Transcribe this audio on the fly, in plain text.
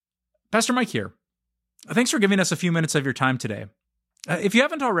Pastor Mike here. Thanks for giving us a few minutes of your time today. If you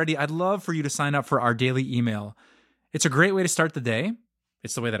haven't already, I'd love for you to sign up for our daily email. It's a great way to start the day.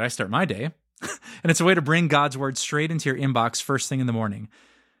 It's the way that I start my day. And it's a way to bring God's word straight into your inbox first thing in the morning.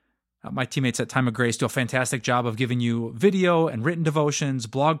 My teammates at Time of Grace do a fantastic job of giving you video and written devotions,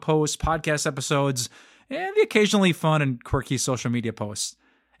 blog posts, podcast episodes, and the occasionally fun and quirky social media posts.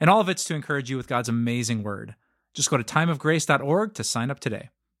 And all of it's to encourage you with God's amazing word. Just go to timeofgrace.org to sign up today.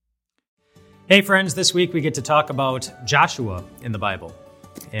 Hey friends, this week we get to talk about Joshua in the Bible.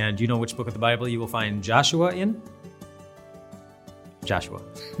 And do you know which book of the Bible you will find Joshua in? Joshua.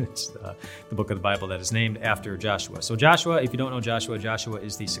 It's the book of the Bible that is named after Joshua. So Joshua, if you don't know Joshua, Joshua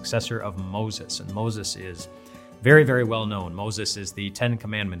is the successor of Moses. And Moses is very, very well known. Moses is the Ten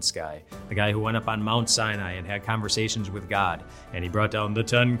Commandments guy, the guy who went up on Mount Sinai and had conversations with God. And he brought down the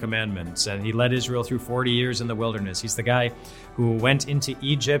Ten Commandments. And he led Israel through 40 years in the wilderness. He's the guy who went into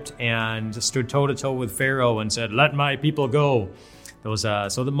Egypt and stood toe-to-toe with Pharaoh and said, "Let my people go."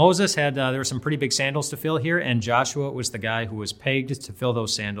 Moses had, there were some pretty big sandals to fill here, and Joshua was the guy who was pegged to fill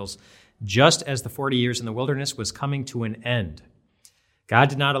those sandals just as the 40 years in the wilderness was coming to an end. God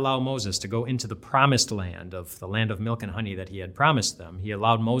did not allow Moses to go into the promised land of the land of milk and honey that he had promised them. He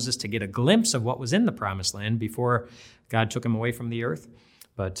allowed Moses to get a glimpse of what was in the promised land before God took him away from the earth.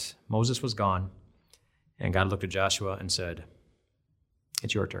 But Moses was gone, and God looked at Joshua and said,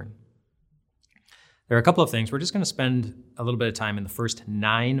 "It's your turn." There are a couple of things. We're just going to spend a little bit of time in the first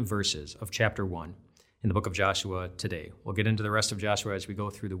 9 verses of chapter 1 in the book of Joshua today. We'll get into the rest of Joshua as we go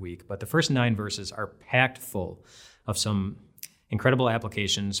through the week, but the first 9 verses are packed full of some incredible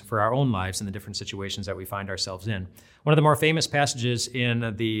applications for our own lives in the different situations that we find ourselves in. One of the more famous passages in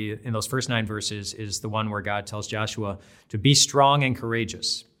those first 9 verses is the one where God tells Joshua to be strong and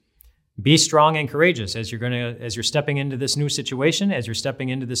courageous. Be strong and courageous as you're stepping into this new situation, as you're stepping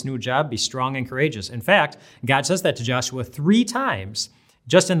into this new job. Be strong and courageous. In fact, God says that to Joshua 3 times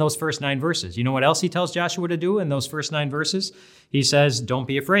just in those first 9 verses. You know what else he tells Joshua to do in those first 9 verses? He says, "Don't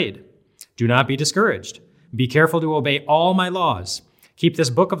be afraid. Do not be discouraged. Be careful to obey all my laws. Keep this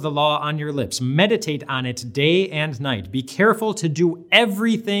book of the law on your lips. Meditate on it day and night. Be careful to do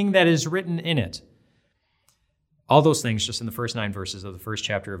everything that is written in it." All those things just in the first 9 verses of the first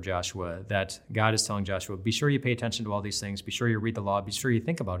chapter of Joshua that God is telling Joshua, be sure you pay attention to all these things. Be sure you read the law. Be sure you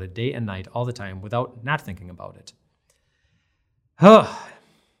think about it day and night all the time without not thinking about it.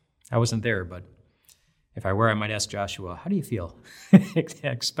 I wasn't there, but if I were, I might ask Joshua, how do you feel?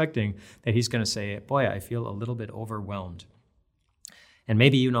 Expecting that he's going to say, boy, I feel a little bit overwhelmed. And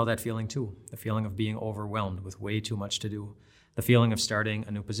maybe you know that feeling too, the feeling of being overwhelmed with way too much to do, the feeling of starting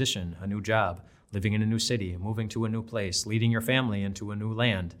a new position, a new job, living in a new city, moving to a new place, leading your family into a new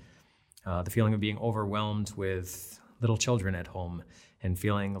land, the feeling of being overwhelmed with little children at home and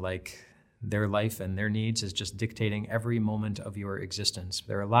feeling like their life and their needs is just dictating every moment of your existence.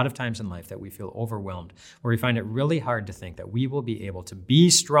 There are a lot of times in life that we feel overwhelmed, where we find it really hard to think that we will be able to be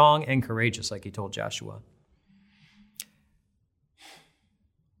strong and courageous, like he told Joshua.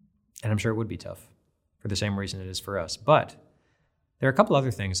 And I'm sure it would be tough for the same reason it is for us. But there are a couple other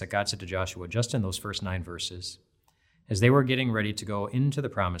things that God said to Joshua just in those first 9 verses. As they were getting ready to go into the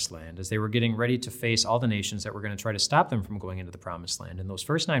promised land, as they were getting ready to face all the nations that were going to try to stop them from going into the promised land, in those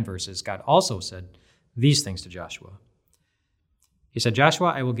first 9 verses, God also said these things to Joshua. He said, "Joshua,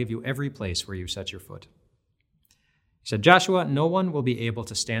 I will give you every place where you set your foot." He said, "Joshua, no one will be able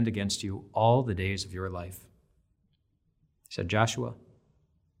to stand against you all the days of your life." He said, "Joshua,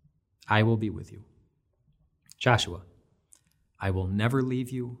 I will be with you." Joshua, I will never leave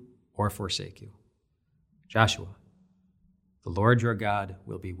you or forsake you. Joshua, the Lord your God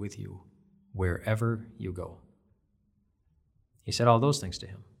will be with you wherever you go. He said all those things to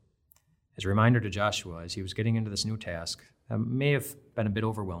him as a reminder to Joshua as he was getting into this new task that may have been a bit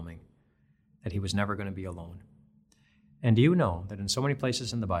overwhelming, that he was never going to be alone. And do you know that in so many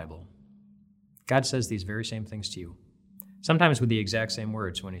places in the Bible, God says these very same things to you, sometimes with the exact same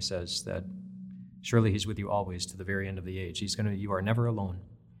words when he says that surely he's with you always to the very end of the age. You are never alone.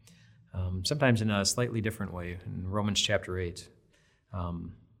 Sometimes in a slightly different way. In Romans chapter 8,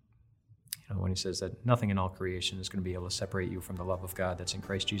 when he says that nothing in all creation is going to be able to separate you from the love of God that's in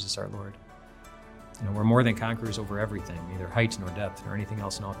Christ Jesus our Lord. We're more than conquerors over everything, neither height nor depth nor anything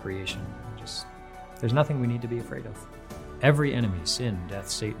else in all creation. There's nothing we need to be afraid of. Every enemy, sin, death,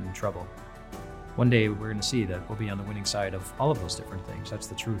 Satan, trouble. One day we're going to see that we'll be on the winning side of all of those different things. That's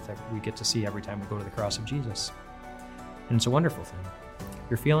the truth that we get to see every time we go to the cross of Jesus. And it's a wonderful thing. If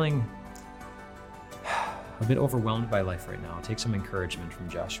you're feeling a bit overwhelmed by life right now, take some encouragement from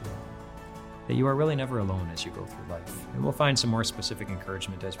Joshua. that you are really never alone as you go through life. And we'll find some more specific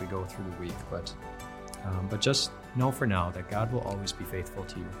encouragement as we go through the week, but just know for now that God will always be faithful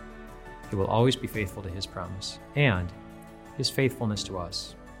to you. He will always be faithful to his promise, and his faithfulness to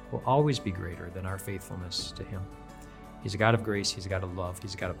us will always be greater than our faithfulness to him. He's a God of grace, he's a God of love,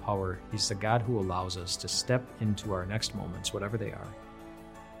 he's a God of power. He's the God who allows us to step into our next moments, whatever they are,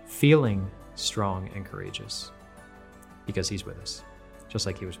 feeling strong and courageous, because he's with us, just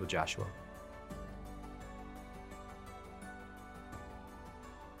like he was with Joshua.